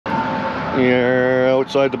Yeah,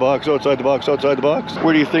 outside the box, outside the box, outside the box.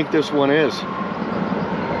 Where do you think this one is?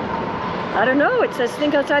 I don't know. It says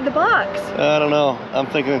think outside the box. I don't know. I'm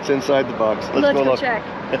thinking it's inside the box. Let's go look. Check.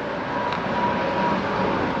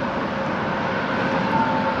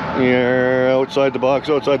 Yeah, outside the box,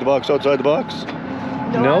 outside the box, outside the box.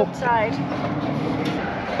 No, outside.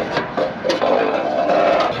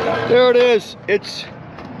 There it is. It's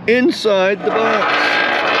inside the box.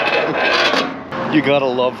 You gotta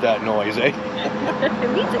love that noise, eh? It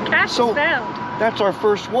means a cache is found. That's our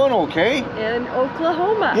first one, okay? In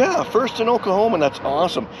Oklahoma. Yeah, first in Oklahoma. That's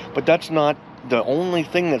awesome. But that's not the only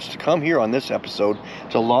thing that's to come here on this episode.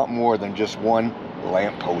 It's a lot more than just one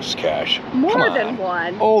lamppost cache. More than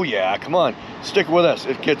one. Oh yeah, come on. Stick with us.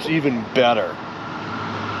 It gets even better.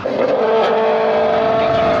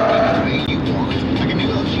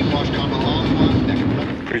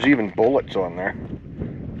 There's even bullets on there.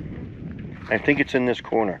 I think it's in this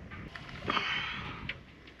corner.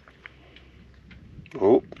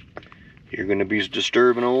 Oh, you're going to be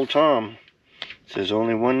disturbing old Tom. It says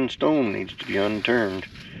only one stone needs to be unturned.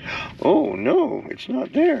 Oh no, it's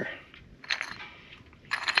not there.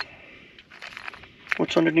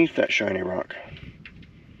 What's underneath that shiny rock?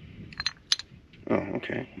 Oh,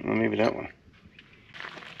 okay. Well, maybe that one.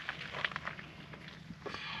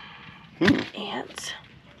 Ants.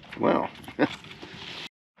 Wow.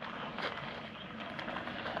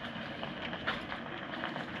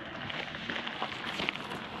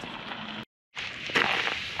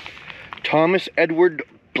 Thomas Edward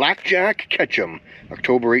Blackjack Ketchum,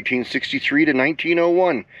 October 1863 to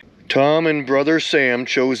 1901. Tom and brother Sam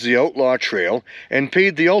chose the outlaw trail and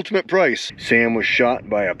paid the ultimate price. Sam was shot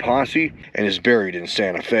by a posse and is buried in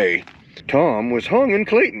Santa Fe. Tom was hung in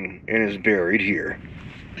Clayton and is buried here.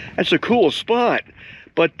 That's a cool spot,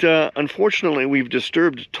 but unfortunately we've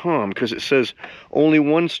disturbed Tom because it says only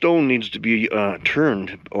one stone needs to be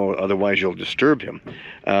turned, or otherwise you'll disturb him.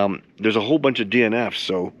 There's a whole bunch of DNFs,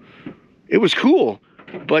 so it was cool,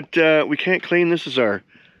 but we can't claim this as our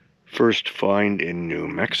first find in New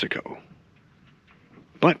Mexico.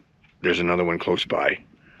 But there's another one close by.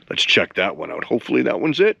 Let's check that one out. Hopefully that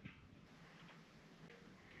one's it.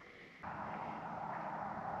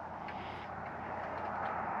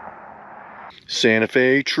 Santa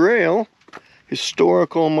Fe Trail,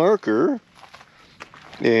 historical marker,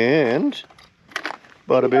 and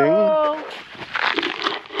bada bing,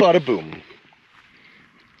 bada boom.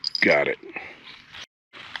 Got it.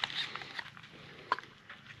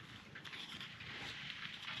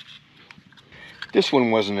 This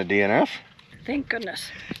one wasn't a DNF. Thank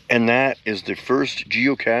goodness. And that is the first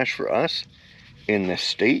geocache for us in the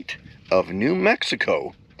state of New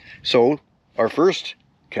Mexico. So our first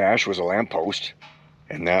cache was a lamppost,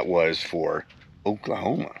 and that was for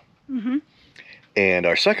Oklahoma. And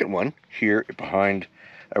our second one here behind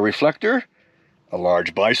a reflector, a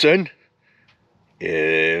large bison,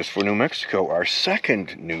 is for New Mexico, our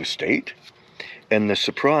second new state. And the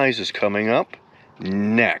surprise is coming up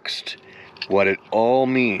next. What it all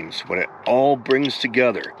means, what it all brings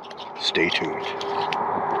together. Stay tuned.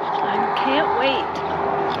 I can't wait.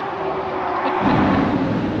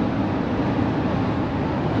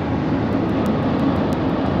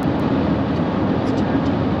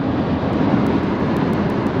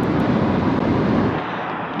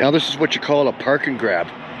 Now this is what you call a park and grab.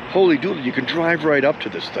 Holy doodle, you can drive right up to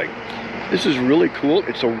this thing. This is really cool.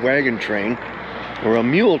 It's a wagon train, or a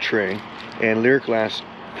mule train, and Lyric Lass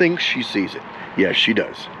thinks she sees it. Yes, she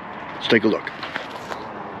does. Let's take a look.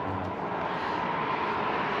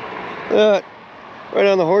 Right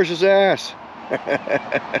on the horse's ass.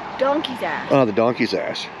 Donkey's ass. Oh, the donkey's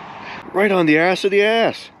ass. Right on the ass of the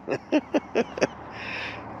ass.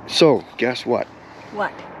 So, guess what?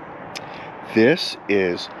 What? This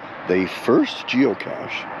is the first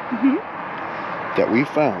geocache that we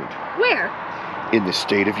found. Where? In the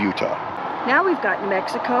state of Utah. Now we've got New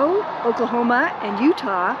Mexico, Oklahoma, and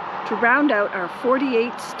Utah to round out our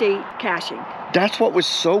 48 state caching. That's what was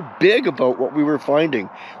so big about what we were finding.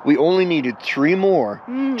 We only needed 3 more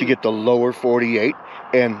to get the lower 48,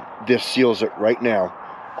 and this seals it right now.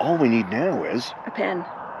 All we need now is a pen.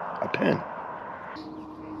 A pen.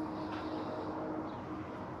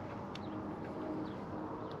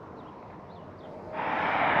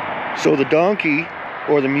 So the donkey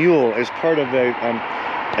or the mule is part of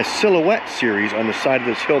a silhouette series on the side of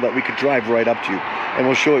this hill that we could drive right up to, and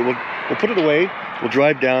we'll show you. We'll put it away, we'll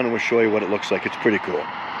drive down, and we'll show you what it looks like. It's pretty cool.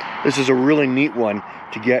 This is a really neat one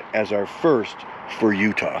to get as our first for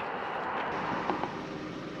Utah.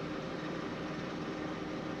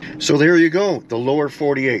 So there you go, the lower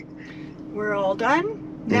 48. We're all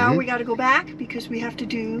done. Now we got to go back because we have to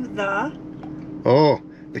do the... Oh,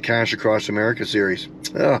 the Cache Across America series.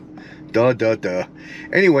 Duh.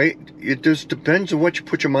 Anyway, it just depends on what you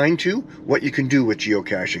put your mind to, what you can do with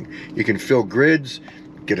geocaching. You can fill grids,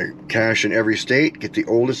 get a cache in every state, get the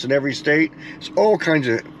oldest in every state. There's all kinds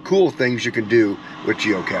of cool things you can do with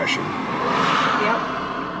geocaching.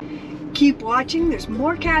 Yep. Keep watching, there's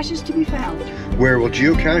more caches to be found. Where will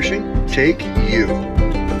geocaching take you?